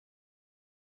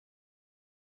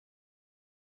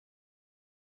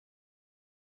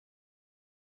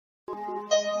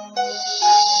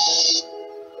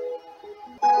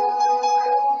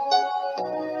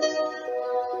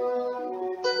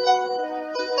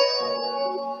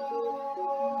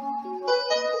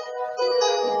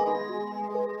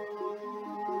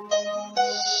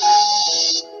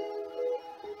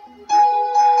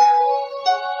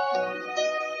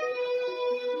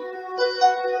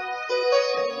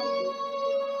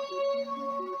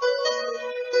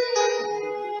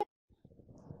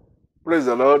Praise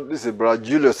the Lord. This is Brother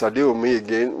Julius Adeomi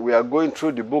again. We are going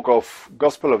through the book of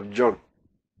Gospel of John.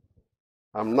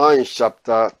 I'm now in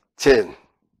chapter 10.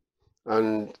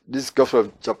 And this Gospel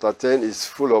of chapter 10 is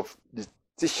full of the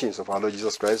teachings of our Lord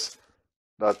Jesus Christ.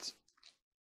 That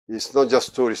it's not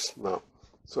just stories now.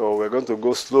 So we're going to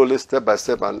go slowly, step by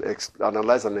step, and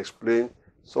analyze and explain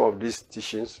some of these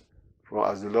teachings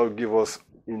as the Lord give us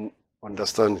in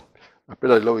understanding. I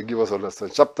pray that the Lord will give us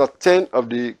understanding. Chapter 10 of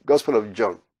the Gospel of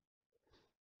John.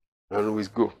 And we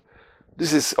go.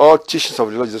 This is all teachings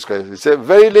of the Lord Jesus Christ. He said,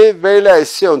 Verily, verily, I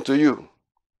say unto you,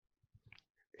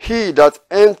 he that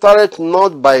entereth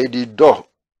not by the door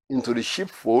into the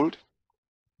sheepfold,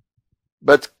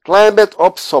 but climbeth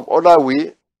up some other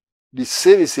way, the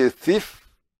same is a thief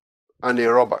and a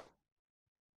robber.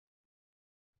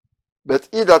 But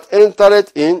he that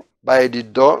entereth in by the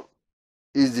door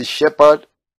is the shepherd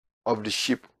of the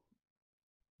sheep.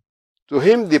 To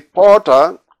him the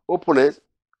porter openeth,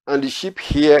 and the sheep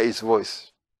hear his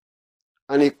voice.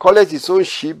 And he calleth his own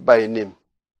sheep by name,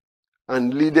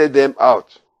 and leadeth them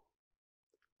out.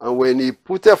 And when he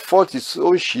putteth forth his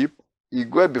own sheep, he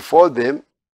goeth before them,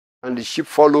 and the sheep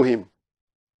follow him,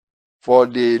 for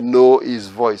they know his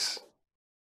voice.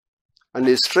 And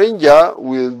a stranger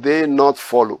will they not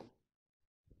follow,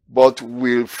 but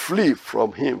will flee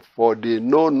from him, for they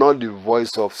know not the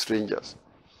voice of strangers.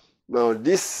 Now,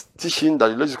 this teaching that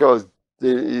the Lord Jesus Christ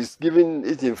is giving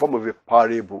it in form of a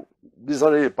parable. This is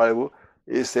not a parable.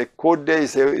 It's a code there.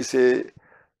 It's a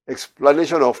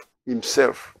explanation of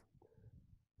himself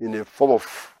in a form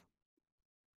of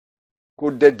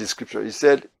coded description. He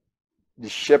said, the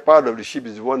shepherd of the sheep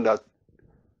is the one that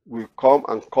will come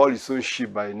and call his own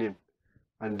sheep by name,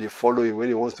 and they follow him when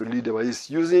he wants to lead them. And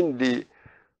he's using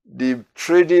the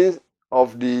trading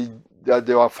of that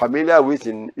they were familiar with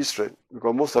in Israel,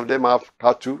 because most of them have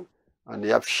cattle and they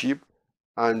have sheep,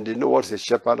 and they know what's a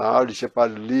shepherd and how the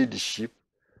shepherd lead the sheep.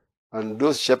 And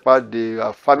those shepherds, they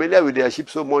are familiar with their sheep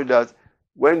so much that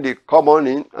when they come on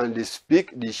in and they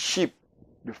speak, the sheep,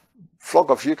 the flock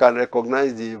of sheep, can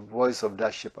recognize the voice of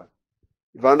that shepherd.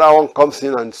 If another one comes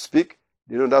in and speak,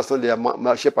 they know that's not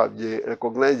their shepherd. They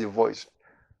recognize the voice.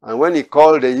 And when he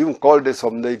called, they even call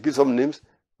them they give some names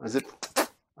and say,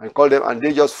 and call them, and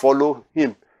they just follow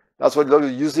him. That's what the Lord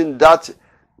is using, that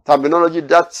terminology,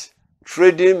 that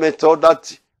trading method,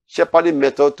 that shepherding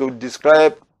method, to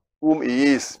describe whom he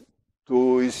is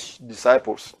to his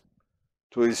disciples,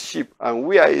 to his sheep. And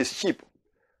we are his sheep.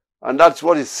 And that's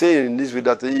what he's saying in this way,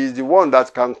 that he is the one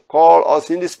that can call us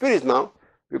in the spirit now.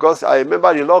 Because I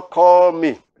remember the Lord called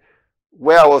me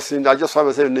where I was I just found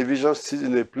myself in a vision, sitting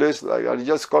in a place, and he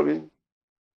just called me,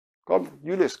 come,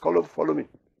 Julius, follow me.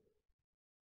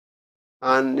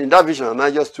 And in that vision, and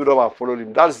I just stood up and followed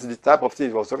him. That's the type of thing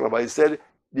he was talking about. He said,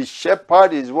 the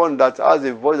shepherd is one that has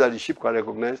a voice that the sheep can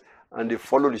recognize, and they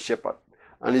follow the shepherd.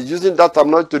 And he's using that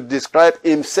terminology to describe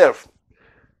himself.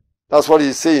 That's what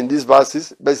he's saying in these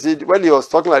verses. But see, when he was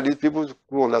talking like this, people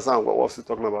who understand what was he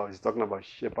talking about. He's talking about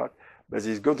shepherd. But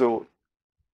he's going to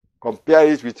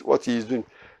compare it with what he is doing.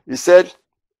 He said,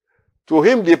 to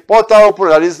him the porter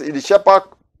opened, that is, the shepherd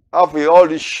have all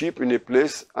these sheep in a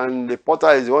place, and the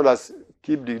porter is the one that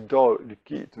keep the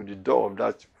key to the door of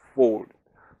that fold.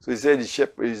 So he said the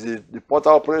shepherd is the porter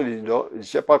opening the door, the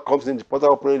shepherd comes in, the porter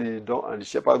opening the door, and the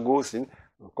shepherd goes in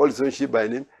and calls his own sheep by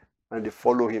name, and they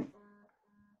follow him.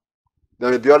 There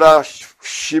will be other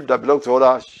sheep that belong to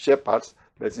other shepherds,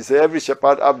 but he said every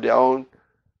shepherd have their own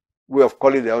way of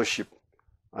calling their own sheep.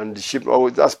 And the sheep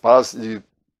always, that's perhaps the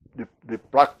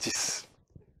practice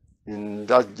in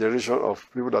that generation of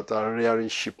people that are rearing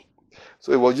sheep.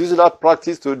 So he was using that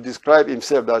practice to describe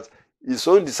himself, that his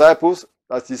own disciples,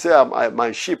 as he said,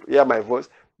 my sheep hear my voice,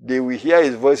 they will hear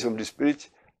his voice from the spirit,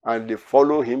 and they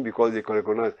follow him because they can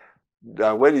recognize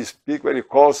that when he speaks, when he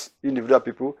calls individual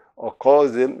people or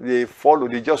calls them, they follow,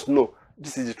 they just know.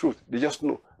 This is the truth. They just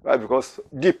know. Right? Because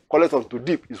deep, calleth unto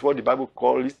deep, is what the Bible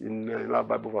calls it in our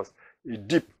Bible verse. A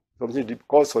deep, something deep,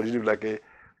 calls for deep, like a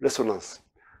resonance.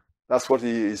 That's what he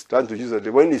is trying to use.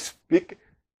 When he speaks,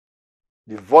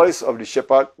 the voice of the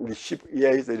shepherd, the sheep hear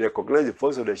it, they recognize the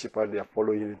voice of the shepherd, they are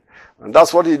following him. And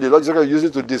that's what the Lord Jesus is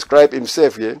using to describe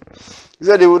himself here. He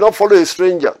said they will not follow a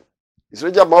stranger. The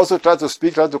stranger might also try to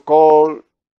speak, try to call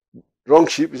wrong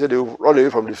sheep. He said they will run away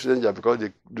from the stranger because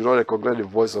they do not recognize the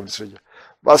voice of the stranger.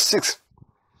 Verse 6.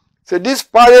 So this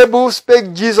parable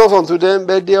spake Jesus unto them,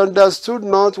 but they understood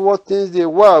not what things they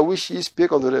were which he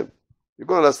spake unto them. You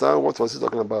can understand what was he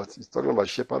talking about. He's talking about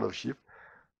shepherd of sheep.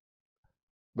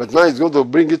 But now he's going to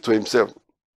bring it to himself.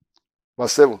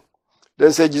 Verse 7.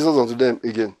 Then said Jesus unto them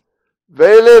again,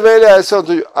 Verily, verily, I say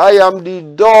unto you, I am the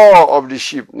door of the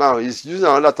sheep. Now he's using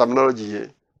another terminology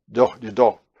here. Door, the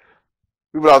door.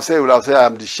 People will have said, I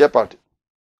am the shepherd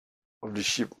of the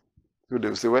sheep. So they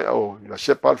will say, well, oh, you are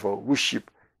shepherd for which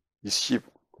sheep? His sheep.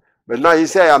 But now he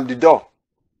said, I am the door.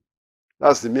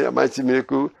 That's the mighty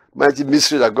miracle, mighty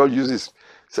mystery that God uses.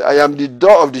 So I am the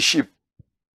door of the sheep.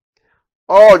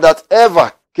 All that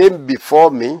ever came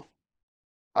before me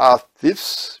are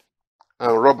thieves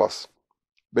and robbers,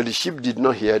 but the sheep did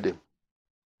not hear them.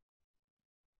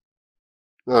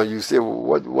 Now you say,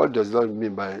 what does that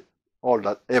mean by all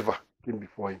that ever came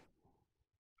before him?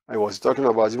 I was talking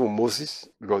about even Moses,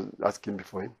 because that came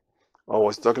before him. I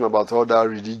was talking about other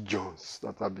religions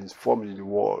that have been formed in the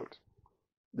world.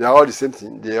 They are all the same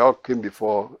thing. They all came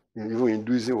before. Even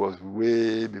Hinduism was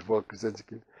way before Christianity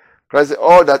came. Christ said,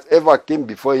 all that ever came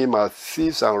before him are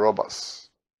thieves and robbers.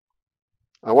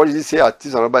 And what did he say are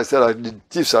thieves and robbers? He said that the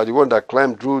thieves are the ones that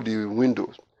climbed through the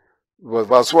windows. But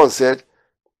verse 1 said,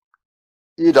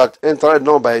 he that entered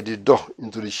not by the door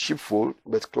into the sheepfold,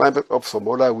 but climbed up some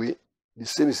other way, the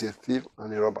same is a thief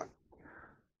and a robber.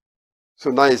 So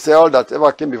now he said, all that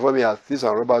ever came before me are thieves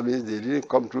and robbers, means they didn't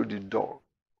come through the door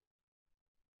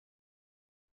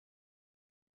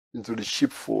into the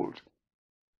sheepfold.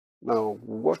 Now,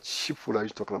 what sheepfold are you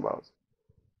talking about?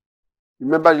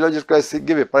 Remember, the Lord Jesus Christ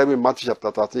gave a parable in Matthew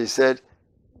chapter 13. He said,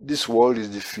 this world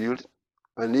is the field,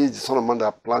 and he is the Son of Man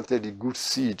that planted the good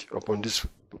seed upon this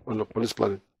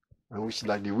planet, and which is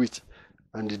like the wheat.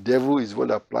 And the devil is one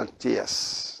that plants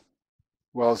tares.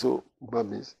 Well, also human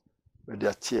beings, but they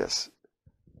are tares.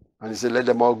 And he said, let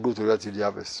them all go together to the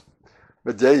harvest.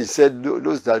 But then he said,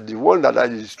 those that the one that are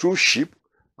the true sheep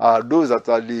are those that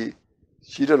are the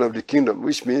children of the kingdom,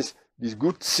 which means this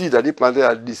good seed that he planted,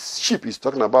 and this sheep is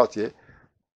talking about here,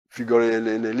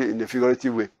 in a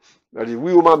figurative way. That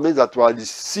we human beings that were the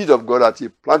seed of God that he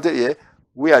planted here,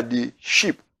 we are the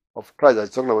sheep of Christ that he's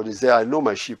talking about. He said, I know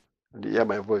my sheep, and they hear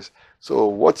my voice. So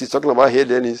what he's talking about here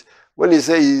then is, when he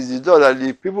says he's the door, that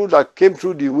the people that came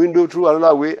through the window through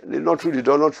another way, they not through the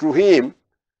door, not through him,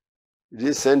 he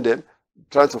didn't send them,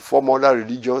 trying to form other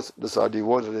religions. Those are the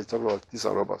ones that they talk about, thieves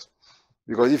and robbers.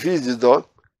 Because if he is the door,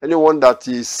 anyone that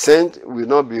he sent will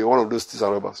not be one of those thieves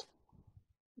and robbers.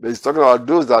 But he's talking about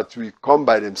those that will come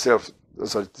by themselves.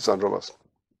 Those are the thieves and robbers.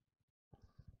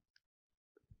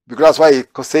 Because that's why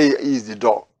he say he is the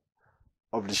door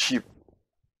of the sheep.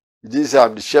 He didn't say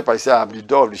I'm the shepherd, he said I'm the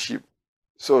door of the sheep.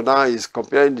 So now he's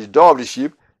comparing the door of the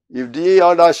sheep. If the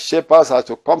other shepherds are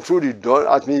to come through the door,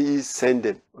 that means he sent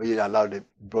them, or he allowed them,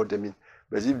 brought them in.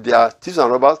 But if they are thieves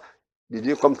and robbers, they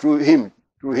didn't come through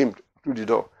the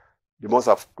door. They must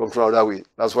have come through another way.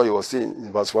 That's what he was saying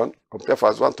in verse 1. Compare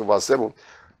verse 1 to verse 7.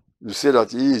 You say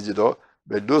that he is the door,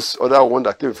 but those other ones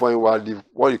that came before him were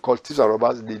what he called thieves and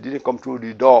robbers. They didn't come through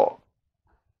the door.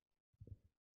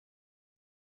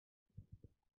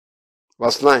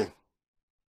 Verse 9.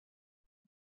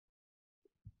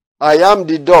 I am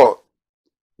the door.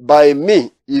 By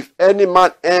me, if any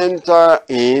man enter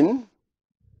in,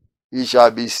 he shall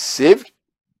be saved,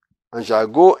 and shall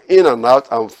go in and out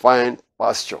and find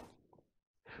pasture.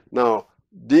 Now,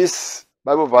 this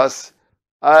Bible verse,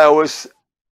 I always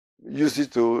use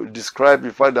it to describe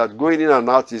the fact that going in and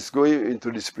out is going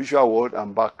into the spiritual world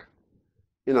and back.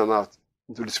 In and out,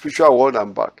 into the spiritual world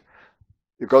and back.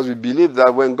 Because we believe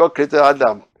that when God created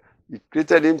Adam, he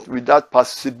created him with that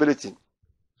possibility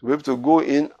to be able to go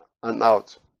in and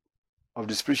out of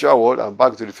the spiritual world and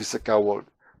back to the physical world.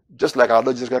 Just like our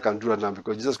Lord Jesus Christ can do that now,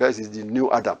 because Jesus Christ is the new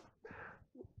Adam.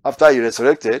 After he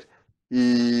resurrected,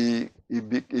 he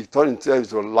turned himself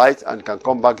into light and can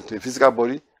come back into the physical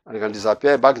body, and he can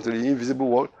disappear back into the invisible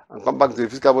world and come back into the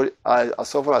physical body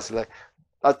as often as he like.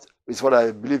 That is what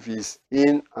I believe is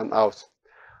in and out.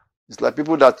 It's like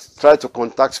people that try to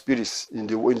contact spirits in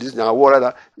our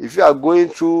world. If you are going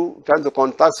through trying to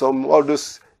contact all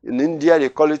those in India, they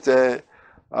call it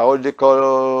what they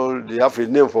call. They have a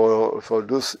name for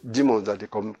those demons that they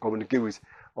communicate with,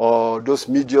 or those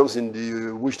mediums in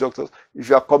the witch doctors. If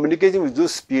you are communicating with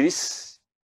those spirits,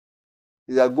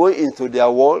 you are going into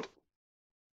their world.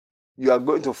 You are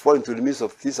going to fall into the midst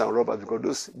of thieves and robbers, because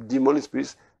those demonic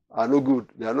spirits are no good.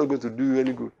 They are not going to do you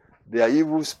any good. They are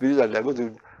evil spirits, and they are going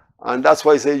to. And that's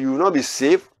why he says you will not be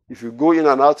safe if you go in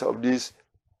and out of this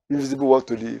invisible world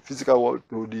to the physical world,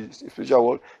 to the spiritual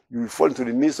world. You will fall into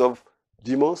the midst of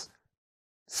demons,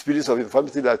 spirits of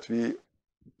infirmity that we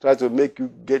try to make you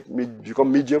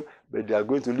become medium, but they are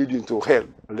going to lead you into hell,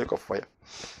 a lake of fire.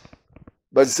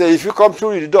 But say, if you come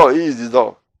through the door, he is the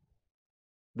door.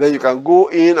 Then you can go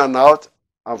in and out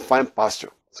and find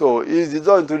pasture. So he is the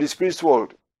door into the spirit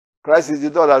world. Christ is the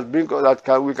door that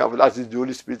that is the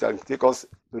Holy Spirit and take us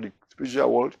to the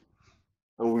spiritual world.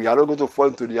 And we are not going to fall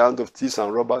into the hand of thieves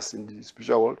and robbers in the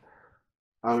spiritual world.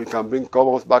 And we can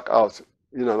come us back out,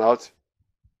 in and out,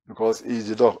 because he is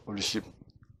the door of the sheep.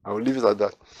 I will leave it at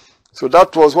that. So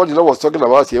that was what the Lord was talking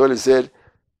about here when he said,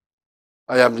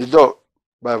 I am the door,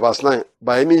 by verse 9.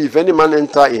 By me, if any man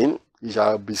enter in, he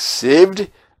shall be saved,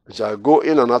 he shall go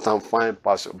in and out and find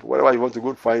pasture. Whatever you want to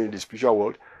go find in the spiritual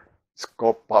world, it's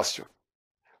called pasture.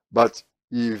 But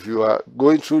if you are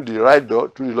going through the right door,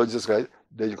 through the Lord Jesus Christ,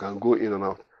 then you can go in and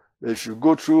out. If you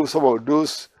go through some of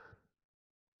those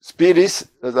spirits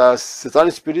that are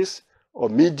satanic spirits or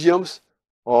mediums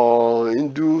or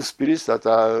Hindu spirits that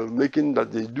are making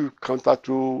that they do contact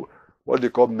through what they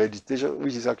call meditation,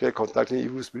 which is actually contacting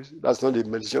evil spirits. That's not the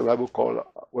meditation the Bible call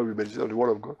when we meditate on the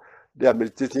Word of God. They are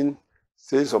meditating,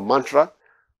 saying some mantra,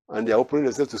 and they are opening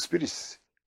themselves to spirits.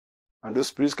 And those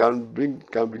spirits can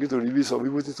begin to reveal some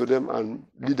evil things to them and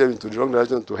lead them into the wrong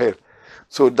direction, to hell.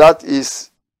 So that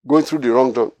is going through the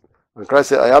wrong door. And Christ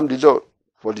said, I am the door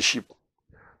for the sheep.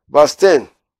 Verse 10.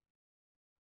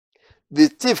 The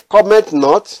thief cometh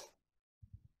not,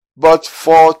 but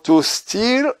for to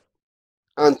steal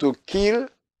and to kill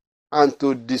and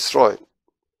to destroy.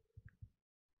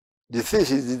 The thief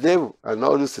is the devil and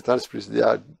all those satanic spirits. They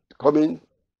are coming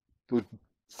to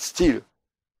steal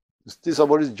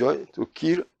somebody's joy, to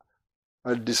kill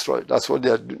and destroy. That's what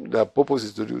their purpose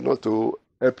is to do, not to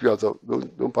help you out of.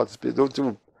 Don't participate. Don't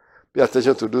even pay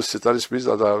attention to those satanic spirits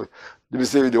that are, let me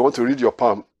say, they want to read your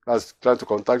palm. That's trying to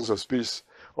contact some spirits.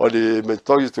 Or they may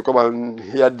tell you to come and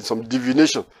hear some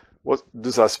divination. What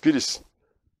those are spirits.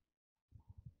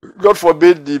 God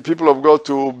forbid the people of God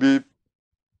to be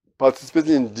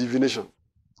participating in divination.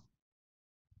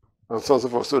 And so on and so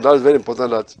forth. So that is very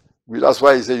important that's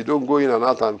why he said you don't go in and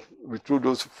out and through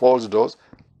those false doors,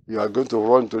 you are going to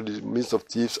run to the midst of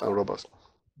thieves and robbers.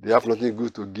 They have nothing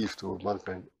good to give to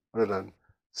mankind other than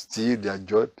steal their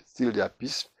joy, steal their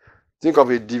peace. Think of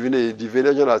a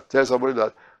divination that tells somebody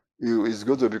that he is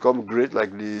going to become great,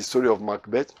 like the story of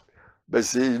Macbeth. But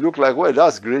see, it look like, well,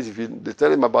 that's great if they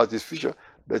tell him about his future.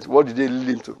 But what did they lead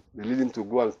him to? They lead him to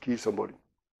go and kill somebody.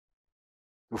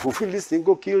 To fulfill this thing,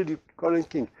 go kill the current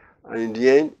king. And in the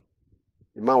end,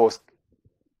 the man was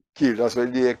killed. That's why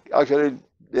they actually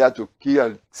there to kill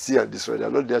and steal and destroy. They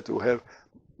are not there to help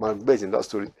Macbeth in that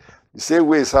story. The same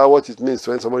way is how what it means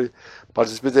when somebody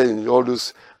participated in all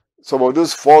those, some of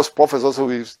those false prophets also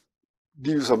will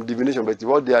give you some divination, but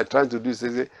what they are trying to do is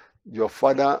say your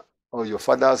father or your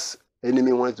father's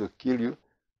enemy wanted to kill you.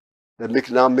 They make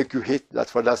you hate that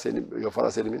father's enemy, your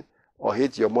father's enemy, or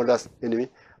hate your mother's enemy.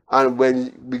 And when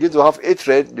you begin to have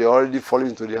hatred, they already fall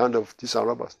into the hand of thieves and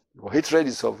robbers. Hatred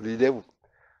is of the devil.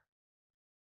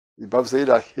 The Bible says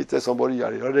that hated somebody, you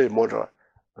are already a murderer,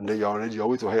 and then you are already your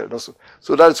way to hell. Also.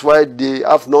 So that's why they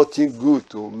have nothing good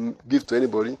to give to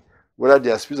anybody, whether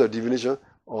they are spirits of divination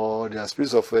or they are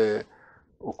spirits of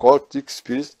occultic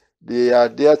spirits. They are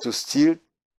there to steal,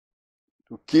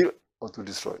 to kill, or to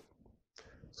destroy.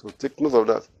 So take note of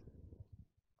that.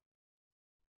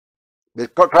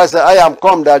 Because Christ said, I am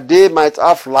come that they might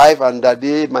have life and that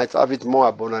they might have it more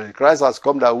abundantly. Christ has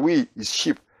come that we, his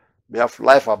sheep, may have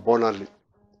life abundantly.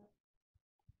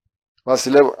 Verse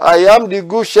 11, I am the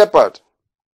good shepherd.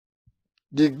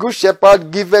 The good shepherd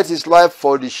giveth his life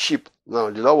for the sheep. Now,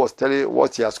 the Lord was telling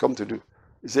what he has come to do.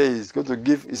 He said he's going to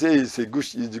give, he said he's the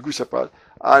good shepherd.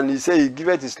 And he said he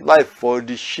giveth his life for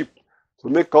the sheep. To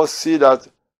make us see that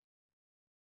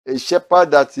a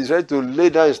shepherd that is ready to lay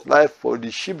down his life for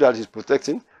the sheep that he's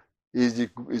protecting is the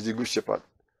good shepherd.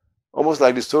 Almost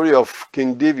like the story of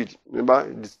King David.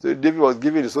 Remember, David was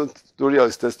giving his own story of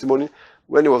his testimony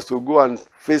when he was to go and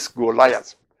face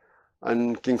Goliath.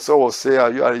 And King Saul was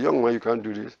saying, you are a young man, you can't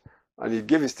do this. And he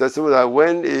gave his testimony that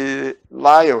when a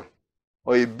lion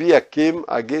or a bear came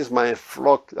against my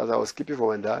flock that I was keeping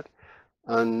for my dad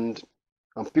and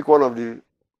pick one of the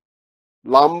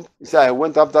lamb, he said, I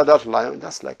went after that lion.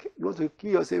 That's like, you want to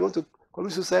kill yourself, you want to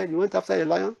commit suicide, you went after a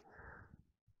lion?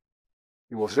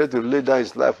 He was ready to lay down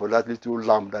his life for that little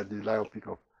lamb that the lion picked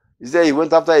up. He said he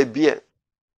went after a bear.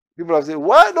 People have said,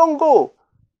 why don't go?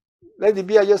 Let the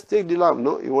bear just take the lamb.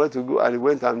 No, he wanted to go and he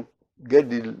went and get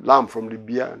the lamb from the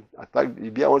bear and attack. The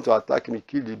bear wanted to attack him, he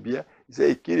killed the bear. He said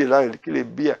he killed a lion, he killed a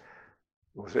bear.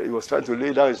 He was trying to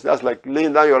lay down. That's like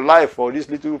laying down your life for this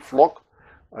little flock.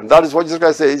 And that is what Jesus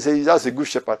Christ said. He said, that's a good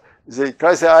shepherd. He said,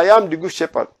 Christ said, I am the good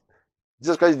shepherd.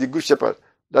 Jesus Christ is the good shepherd.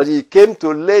 That he came to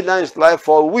lay down his life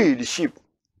for we, the sheep.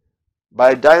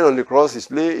 By dying on the cross,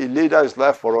 he laid down his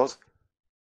life for us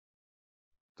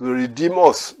to redeem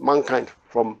us, mankind,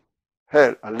 from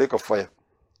hell and lake of fire,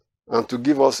 and to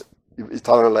give us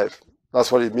eternal life.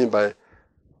 That's what it means by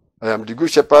I am the good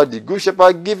shepherd. The good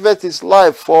shepherd giveth his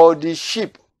life for the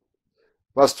sheep.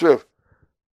 Verse 12.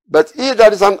 But he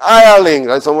that is an hireling,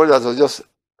 like somebody that was just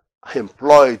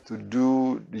employed to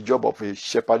do the job of a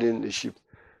shepherding the sheep,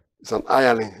 it's an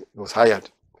hireling. He was hired.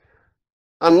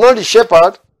 And not the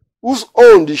shepherd, whose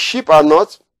own the sheep are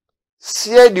not,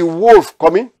 see the wolf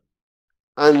coming,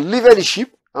 and leave the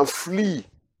sheep, and flee.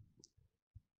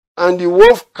 And the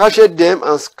wolf catcheth them,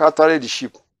 and scattered the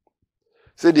sheep.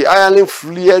 So the hireling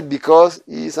fleeth because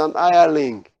he is an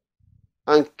hireling,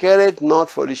 and careth not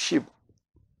for the sheep.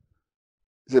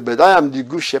 He said, but I am the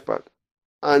good shepherd,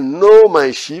 and know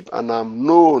my sheep, and am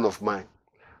known of mine.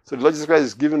 So the Lord Jesus Christ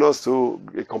is giving us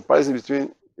a comparison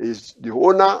between the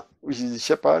owner, which is the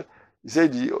shepherd. He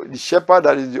said the shepherd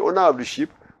that is the owner of the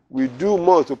sheep will do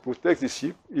more to protect the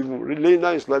sheep, even laying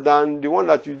down his life, than the one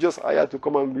that you just hired to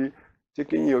come and be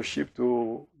taking your sheep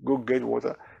to go get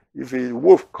water. If a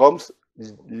wolf comes,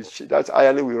 that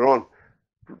hireling will run,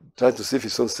 trying to save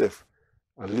his own self,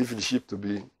 and leave the sheep to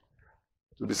be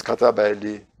scattered by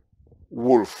the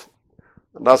wolf.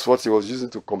 And that's what he was using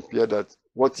to compare that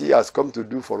what he has come to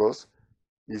do for us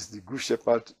is the good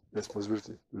shepherd's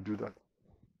responsibility to do that.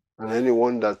 And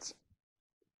anyone that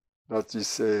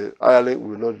is hireling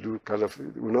will not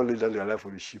will not lay down their life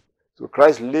for the sheep. So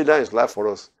Christ laid down his life for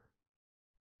us.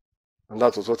 And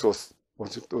that was what he was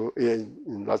wanting to hear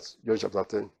in that John chapter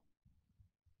 10.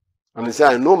 And he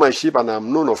said, I know my sheep and I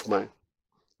am known of mine.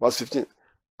 Verse 15.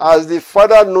 As the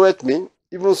Father knoweth me,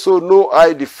 even so know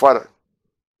I the Father.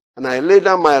 And I lay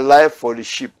down my life for the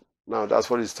sheep. Now that's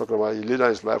what he's talking about. He laid down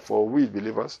his life for we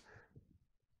believers.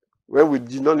 When we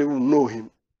did not even know him,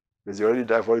 because he already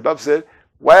died for it. The Bible said,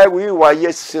 while we were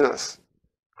yet sinners,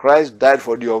 Christ died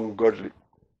for the ungodly.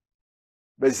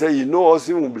 But he said, you know us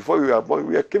even before we were born.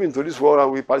 We came into this world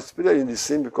and we participated in the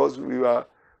sin because we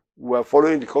were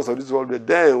following the course of this world. But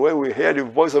then when we heard the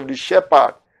voice of the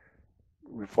shepherd,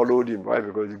 we followed him. Why?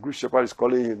 Because the good shepherd is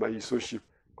calling him by his own sheep.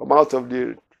 Come out of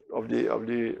the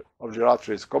rat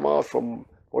race. Come out from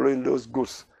following those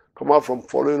goats. Come out from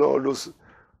following all those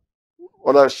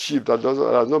other sheep that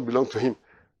does not belong to him.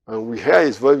 And we hear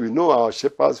his voice, we know our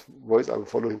shepherd's voice, and we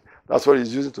follow him. That's what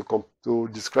he's using to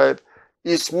describe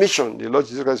his mission, the Lord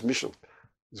Jesus Christ's mission.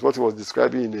 It's what he was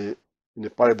describing in a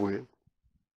parable here.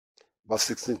 Verse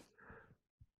 16.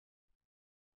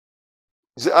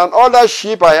 He said, and other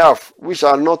sheep I have, which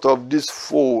are not of this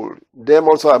fold, them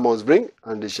also I must bring,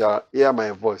 and they shall hear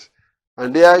my voice.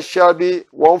 And there shall be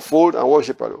one fold and one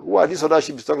shepherd. Who are these other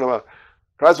sheep he's talking about?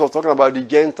 Christ was talking about the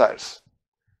Gentiles.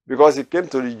 Because he came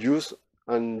to the Jews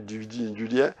and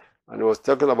Judea, and he was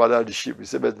talking about the sheep. He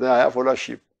said, but then I have other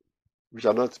sheep, which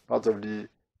are not part of the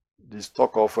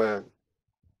stock of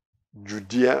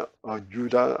Judea or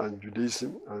Judah and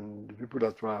Judaism, and the people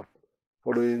that were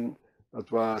following,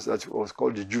 that was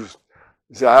called the Jews.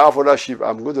 He said, I have other sheep.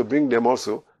 I'm going to bring them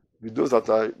also, with those that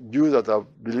are Jews that are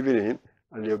believing in him,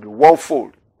 and they'll be one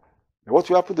fold. And what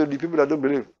will happen to the people that don't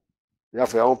believe? They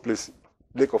have their own place,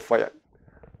 lake of fire.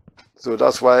 So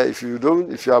that's why if you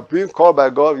are being called by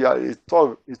God, you are a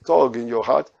thug in your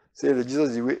heart, saying that Jesus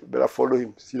is the way, better follow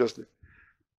him seriously.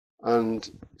 And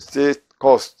stay the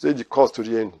course to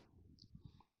the end.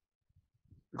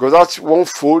 Because that's one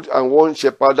fold and one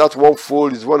shepherd, that one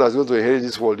fold is one that's going to inherit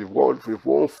this world. The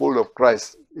one fold of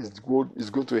Christ is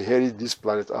going to inherit this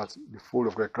planet Earth. The fold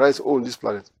of Christ. Christ owns this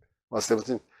planet. Verse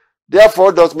 17.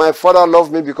 Therefore does my Father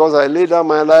love me, because I laid down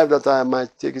my life that I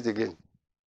might take it again.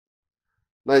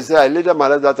 Now he said, I laid down my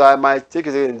life that I might take it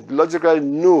again. Logically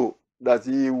knew that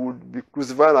he would be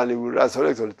crucified and he would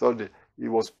resurrect on the third day. He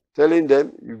was telling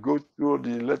them, you go through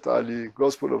the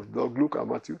Gospel of Luke and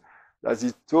Matthew, that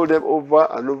he told them over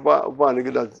and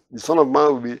again that the Son of Man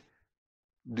will be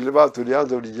delivered to the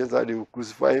hands of the Gentiles. They will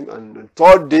crucify him, and the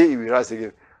third day he will rise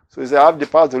again. So he said, I have the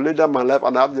power to lay down my life,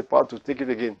 and I have the power to take it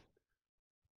again.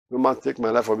 No man take my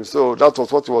life from me. So that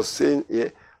was what he was saying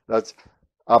here, that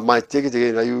I might take it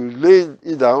again. And you lay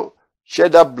it down,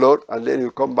 shed that blood, and then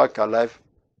you come back alive,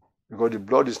 because the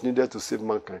blood is needed to save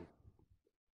mankind.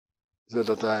 So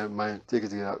that I might take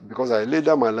it again. Because I laid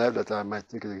down my life that I might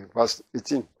take it again. Verse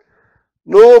 18.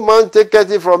 No man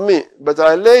taketh it from me, but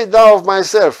I lay it down of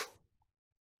myself.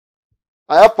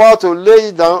 I have power to lay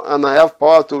it down, and I have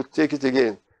power to take it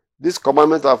again. This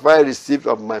commandment have I received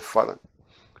of my Father.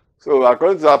 So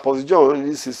according to Apostle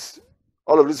John,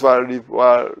 all of this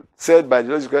were said by the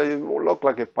Lord Jesus Christ. It will look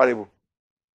like a parable.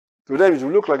 To them, it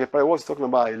will look like a parable. What's talking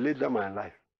about? I laid down my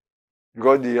life.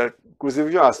 Because the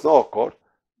crucifixion has not occurred,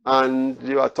 and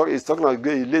he's talking about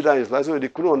he laid down his life, so they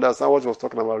couldn't understand what he was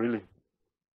talking about really.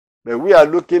 But we are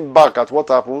looking back at what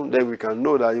happened, then we can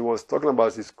know that he was talking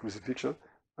about his crucifixion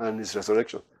and his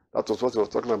resurrection. That was what he was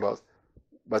talking about.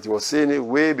 But he was saying it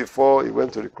way before he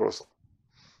went to the cross.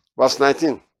 Verse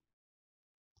 19.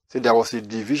 So there was a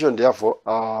division, therefore,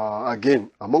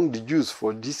 again, among the Jews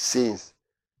for these sayings.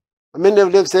 And many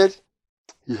of them said,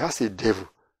 he has a devil,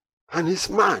 and he's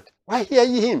mad. Why hear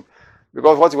ye him?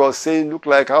 Because what he was saying looked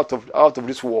like out of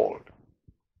this world.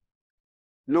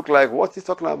 Looked like what he's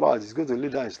talking about. He's going to lay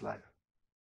down his life.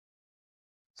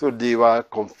 So they were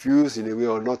confused in a way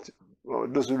or not.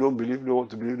 Those who don't believe, don't want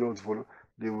to believe, don't want to follow.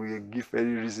 They will give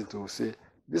any reason to say,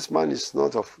 this man is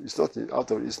not out of, he's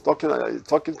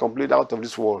talking completely out of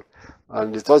this world.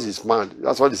 And they thought he's mad.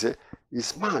 That's what they say.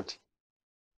 He's mad.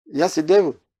 He has a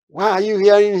devil. Why are you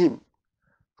hearing him?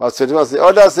 Verse 21 says,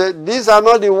 others said, these are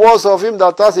not the words of him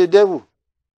that has a devil.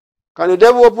 Can the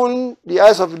devil open the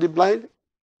eyes of the blind?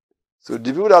 So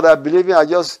the people that are believing are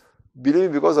just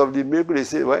believing because of the miracle. They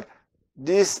say, well,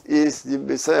 this is the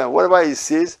Messiah. Whatever he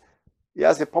says, he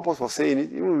has a purpose for saying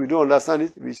it. Even if we don't understand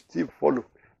it, we still follow.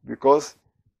 Because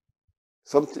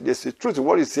there's a truth in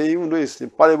what he's saying, even though it's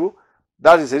imparable.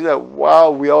 That is that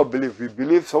wow, we all believe. We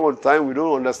believe sometimes we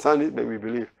don't understand it, but we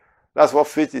believe. That's what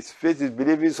faith is. Faith is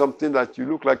believing something that you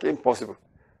look like impossible.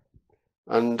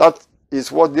 And that is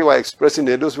what they were expressing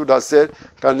there. Those who that said,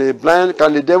 can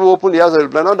the devil open the eyes of the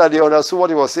blind? Not that they understood what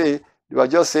he was saying. They were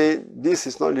just saying, this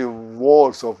is not the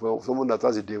words of someone that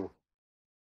has a devil.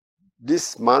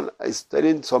 This man is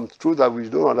telling some truth that we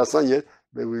don't understand yet,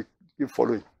 but we keep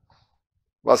following.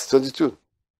 Verse 22.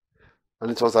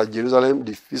 And it was at Jerusalem,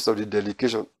 the feast of the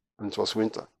dedication, and it was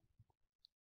winter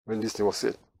when this thing was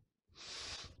said.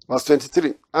 Verse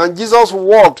 23. And Jesus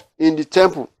walked in the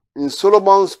temple in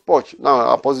Solomon's porch.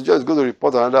 Now, Apostle John is going to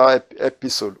report another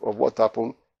episode of what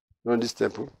happened during this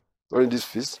temple, during this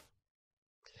feast.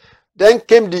 Then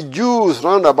came the Jews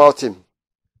round about him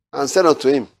and said unto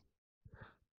him,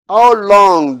 how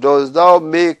long dost thou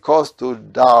make us to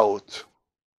doubt?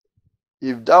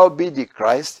 If thou be the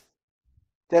Christ,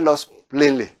 tell us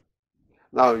plainly.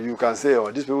 Now you can say,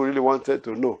 oh, these people really wanted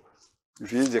to know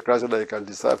if he is the Christ so that they can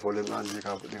decide for them and they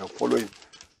can follow him.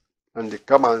 And they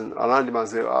come and around him and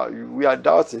say, we are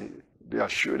doubting. They are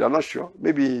sure. They are not sure.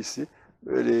 Maybe it's him.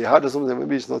 They heard something.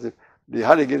 Maybe it's not him. They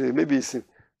heard again. Maybe it's him.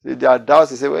 They are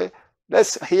doubting. They say, well,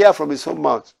 let's hear from his own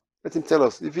mouth. Let him tell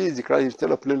us. If he is the Christ, he will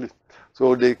tell us plainly.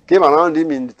 So they came around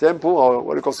him in the temple, or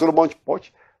what they call Solomon's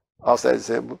porch, outside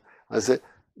the temple, and said,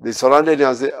 they surrounded him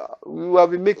and said, you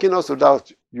have been making us to doubt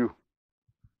you.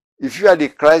 If you are the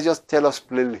Christ, just tell us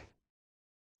plainly.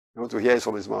 You want to hear it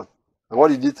from his mouth. And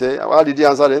what did he say? How did he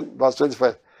answer them? Verse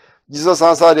 25. Jesus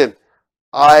answered them,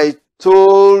 I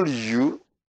told you,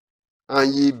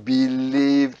 and ye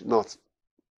believed not.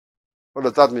 What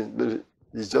does that mean?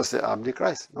 He just said, I'm the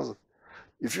Christ.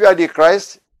 If you are the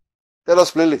Christ, tell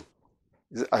us plainly.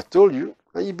 He said, I told you,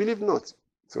 and you believe not.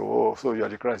 So you are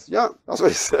the Christ. Yeah, that's what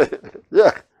he said.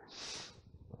 Yeah.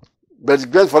 But the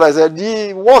great Father said,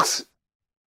 the works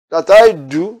that I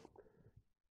do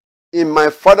in my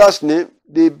Father's name,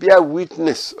 they bear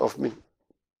witness of me.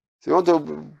 So you want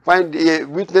to find a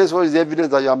witness, what is the evidence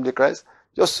that I am the Christ?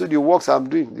 Just see the works I'm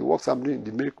doing,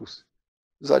 the miracles.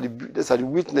 Those are the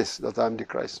witness that I am the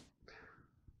Christ.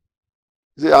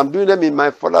 See, I'm doing them in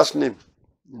my Father's name,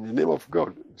 in the name of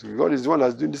God. So God is the one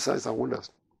that's doing the signs and wonders.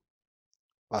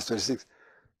 Verse 26.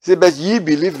 See, but ye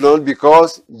believe not,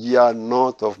 because ye are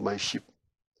not of my sheep.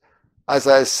 As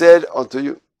I said unto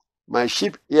you, my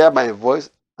sheep hear my voice,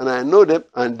 and I know them,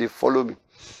 and they follow me.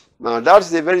 Now,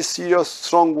 that's a very serious,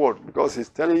 strong word, because he's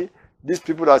telling you, these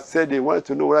people that said they wanted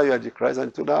to know whether you are the Christ,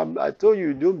 and he told them, I told you,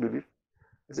 you don't believe.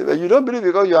 He said, but you don't believe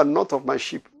because you are not of my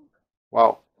sheep.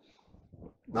 Wow.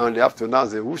 Now they have to now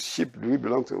say, whose sheep do we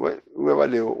belong to? Well, whoever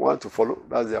they want to follow,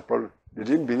 that's their problem. They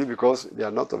didn't believe because they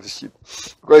are not of the sheep.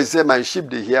 Because he said, my sheep,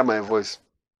 they hear my voice.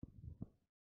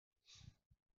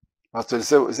 Verse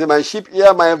 27, he said, my sheep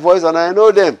hear my voice, and I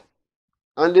know them,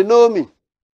 and they know me.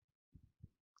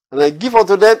 And I give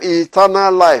unto them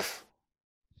eternal life,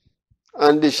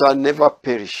 and they shall never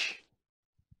perish.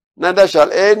 Neither shall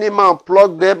any man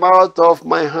pluck them out of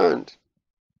my hand.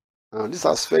 Now, these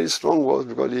are very strong words,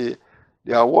 because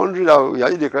they are wondering,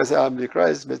 are you the Christ? I am the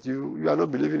Christ, but you are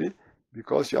not believing it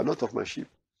because you are not of my sheep.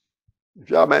 If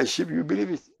you are my sheep, you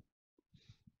believe it.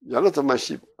 You are not of my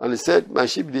sheep. And he said, my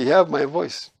sheep, they hear my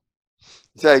voice.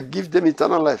 said, I give them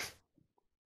eternal life,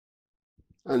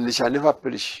 and they shall never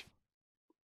perish.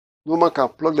 No man can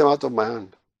pluck them out of my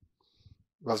hand.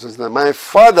 Verse 29. My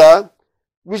Father,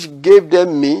 which gave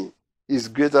them me, is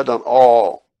greater than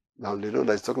all. Now they know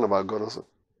that he's talking about God also.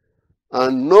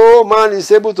 And no man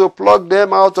is able to pluck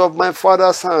them out of my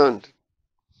Father's hand.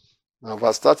 Now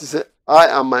verse 30 says, I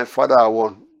and my Father are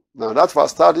one. Now that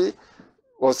verse 30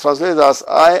 was translated as,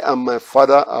 I and my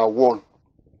Father are one.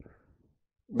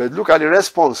 But look at the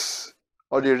response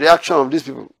or the reaction of these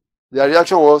people. Their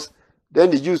reaction was, then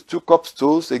the Jews took up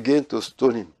stones again to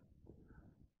stone him.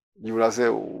 You will say,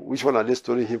 which one are they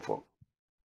stoning him for?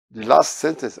 The last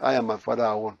sentence, I and my Father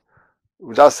are one.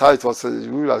 That's how it was.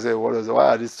 You will say, why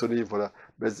are they stoning him for that?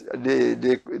 But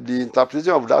the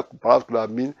interpretation of that perhaps could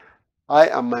have been, I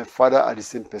and my Father are the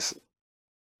same person.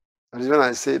 And when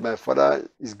I say my Father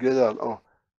is greater than all,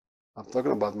 I'm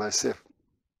talking about myself.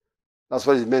 That's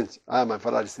what it meant. I and my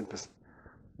Father are the same person.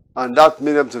 And that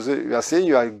made them to say, you are saying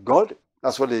you are God?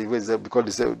 That's what they said, because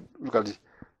they said, look at it.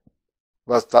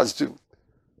 Verse 32.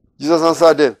 Jesus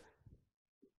answered them,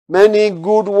 many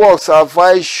good works have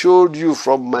I showed you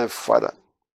from my Father.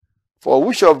 For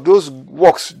which of those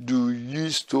works do you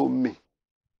stone me?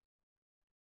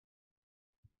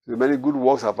 So many good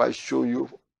works have I shown you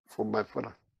from my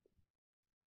Father.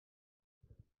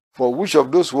 For which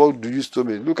of those works do you stone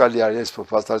me? Look at the response,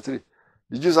 verse 33.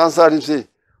 The Jews answered him, saying,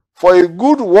 for a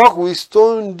good work we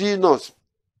stone thee not,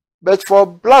 but for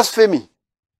blasphemy,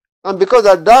 and because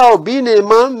that thou, being a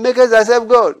man, makest thyself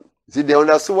God. See, they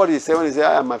understood what he said when he said,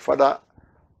 I and my Father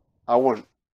are one.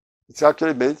 It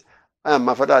actually meant, I and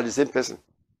my Father are the same person.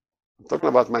 I'm talking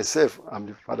about myself. I'm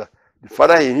the Father. The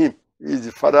Father in him is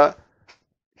the Father.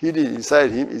 Hidden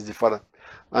inside him is the Father.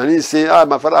 And he's saying, I and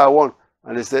my Father are one.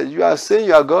 And they said, you are saying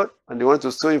you are God? And they want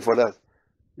to stone him for that.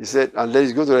 He said, and then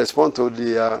he's going to respond to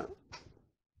the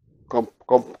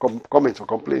comment or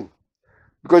complaint.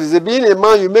 Because he said, being a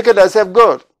man, you make it thyself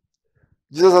God.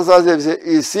 Jesus answered them, he said,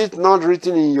 is it not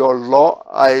written in your law,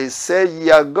 I said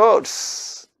ye are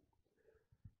gods?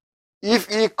 If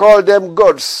he called them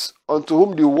gods, unto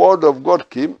whom the word of God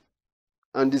came,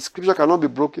 and the scripture cannot be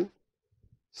broken,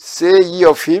 say ye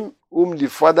of him, whom the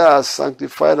Father has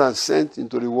sanctified and sent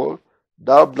into the world,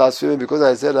 thou blasphemest, because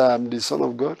I said I am the Son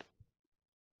of God?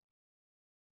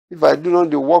 If I do not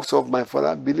the works of my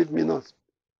Father, believe me not.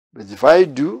 But if I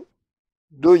do,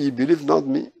 though ye believe not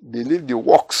me, believe the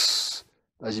works,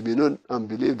 that ye may know and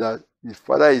believe that the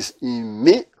Father is in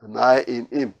me and I in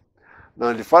him.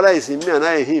 Now the Father is in me and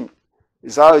I in him.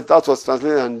 Is how that was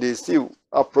translated, and they still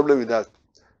have problem with that.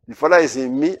 The Father is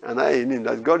in me and I in him.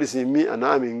 That God is in me and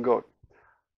I am in God.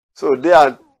 So they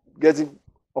are getting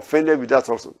offended with that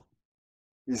also.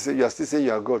 He said, you are still saying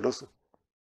you are God also.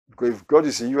 Because if God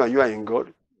is in you and you are in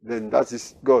God, then that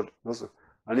is God also.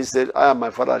 And he said, I and my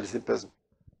Father are the same person.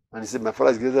 And he said, my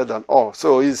Father is greater than all.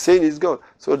 So he's saying he's God.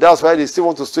 So that's why they still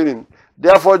want to stone him.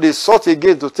 Therefore, they sought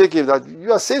again to take him, that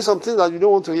you are saying something that you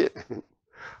don't want to hear.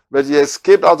 But he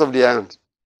escaped out of their hand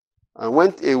and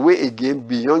went away again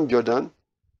beyond Jordan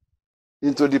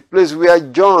into the place where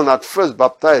John at first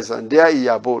baptized, and there he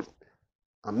abode.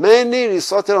 And many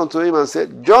resorted unto him and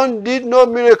said, John did no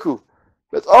miracle,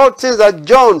 but all things that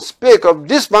John spake of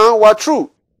this man were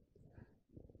true.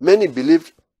 Many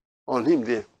believed on him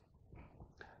there.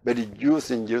 But the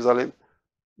Jews in Jerusalem,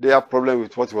 they have problem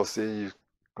with what he was saying. He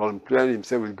compared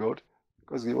himself with God,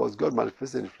 because he was God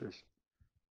manifested in flesh.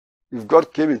 If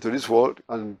God came into this world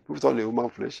and put on a human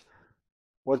flesh,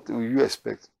 what will you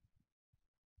expect?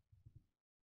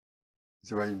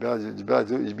 So you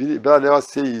better never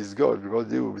say he's God, because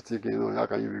they will be thinking, how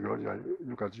can you be God?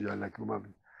 Look at you, you're like a human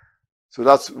being. So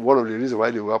that's one of the reasons why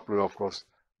they were uprooted, of course.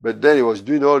 But then he was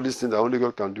doing all these things that only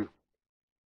God can do.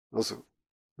 Also,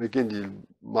 making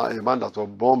a man that was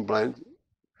born blind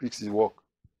fix his walk.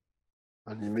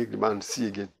 And he make the man see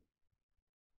again.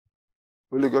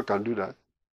 Only God can do that.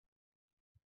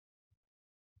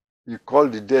 He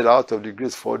called the dead out of the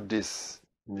grave 4 days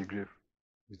in the grave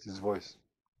with his voice.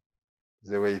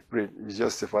 The way he prayed, he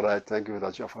just said, Father, I thank you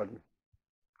that you have heard me.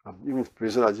 I'm even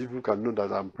praying so that people can know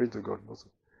that I'm praying to God also.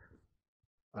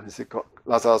 And he said,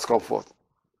 Lazarus, come forth.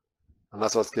 And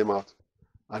Lazarus came out.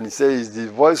 And he says, the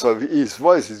voice of his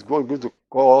voice is going to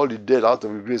call all the dead out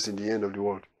of the graves in the end of the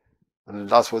world. And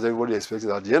that's what everybody expected.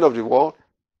 At the end of the world,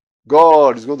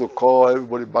 God is going to call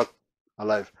everybody back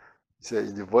alive. He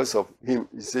said, the voice of him.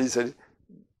 He said,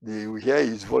 we hear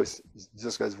his voice. It's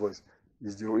Jesus Christ's voice.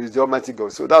 He's the Almighty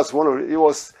God. So that's one of it. He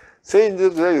was saying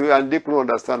this, and they couldn't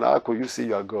understand. How could you say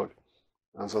you are God?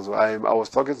 And so I was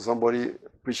talking to somebody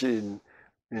preaching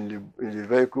in the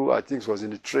vehicle. I think it was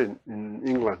in the train in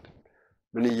England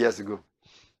many years ago.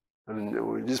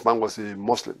 And this man was a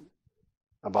Muslim,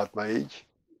 about my age.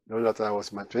 You know that I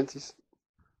was in my 20s.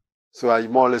 So I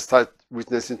more or less started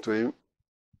witnessing to him.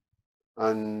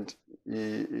 And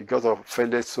he got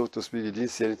offended, so to speak. He didn't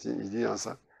say anything. He didn't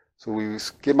answer. So we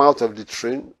came out of the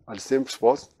train at the same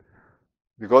spot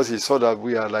because he saw that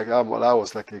we are like, I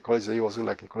was like a college student. He was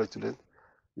like a college student.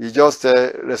 He just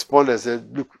responded and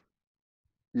said, look,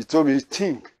 he told me,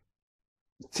 think.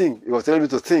 He was telling me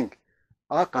to think.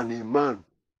 How can a man,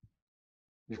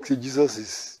 you see Jesus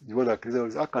is the one that created all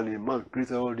this, how can a man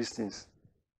create all these things?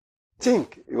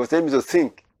 Think. He was telling me to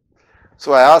think.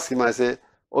 So I asked him, I said,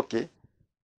 okay,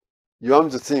 you want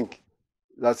me to think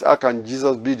that how can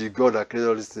Jesus be the God that created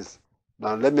all these things?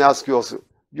 Now let me ask you also,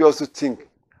 you also think,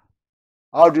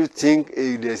 how do you think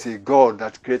there's a God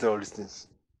that created all these things?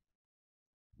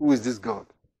 Who is this God?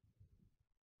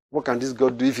 What can this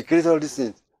God do if he created all these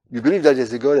things? You believe that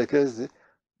there's a God that created these things?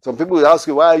 Some people will ask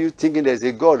you, why are you thinking there's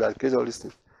a God that created all these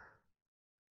things?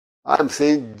 I'm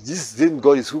saying this same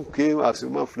God is who came as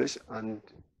human flesh and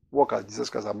walked as Jesus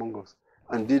Christ among us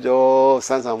and did all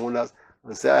signs and wonders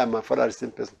and say, I am my Father, the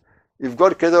same person. If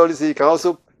God created all this, he can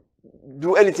also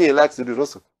do anything he likes to do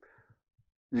also.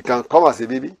 He can come as a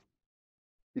baby.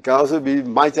 He can also be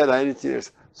mightier than anything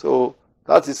else. So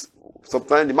that is,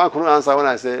 sometimes the man couldn't answer when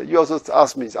I say, you also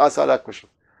ask me, answer that question.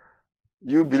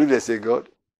 You believe there's a God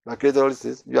that created all these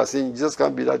things. You are saying Jesus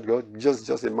can't be that God, just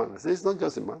a man. I say, it's not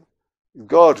just a man.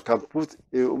 God can put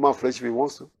a human flesh if he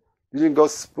wants to. Didn't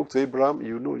God spoke to Abraham?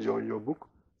 You know in your book.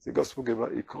 See, God spoke to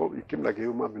Abraham. He came like a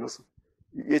human being also.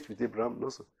 He ate with Abraham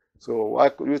also. So why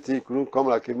could you think he couldn't come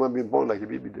like a human being, born like a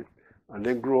baby did, and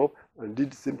then grow up and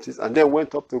did the same things, and then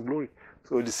went up to glory?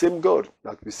 So the same God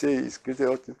that we say is created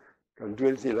all things can do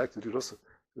anything he likes to do also.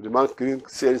 So the man couldn't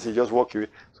say anything, just walk away.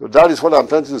 So that is what I'm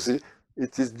trying to say.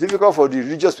 It is difficult for the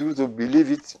religious people to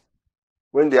believe it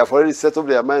when they have already set up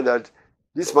their mind that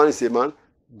this man is a man.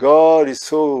 God is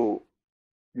so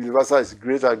universal, is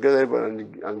greater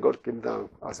and God came down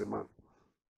as a man,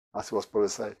 as he was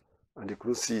prophesied, and they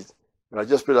couldn't see it. And I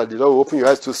just pray that the Lord will open your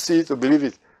eyes to see it, to believe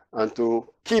it, and to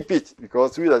keep it,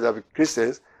 because we that are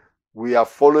Christians, we are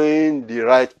following the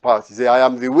right path. He said, I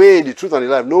am the way, the truth, and the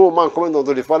life. No man coming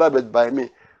unto the Father but by me.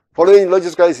 Following Lord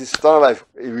Jesus Christ is eternal life.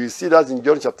 We see that in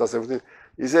John chapter 17.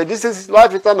 He said, this is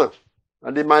life eternal,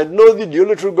 and they might know thee, the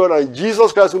only true God, and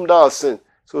Jesus Christ whom thou hast sent.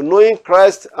 So knowing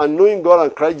Christ and knowing God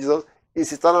and Christ Jesus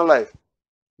is eternal life.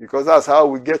 Because that's how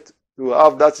we get to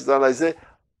have that eternal life. He said,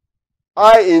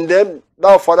 I in them,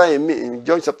 thou Father in me, in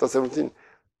John chapter 17.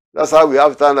 That's how we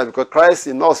have eternal life, because Christ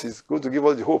in us is going to give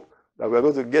us the hope that we are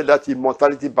going to get that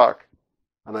immortality back.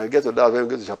 And I'll get to that when we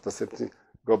get to chapter 17.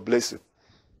 God bless you.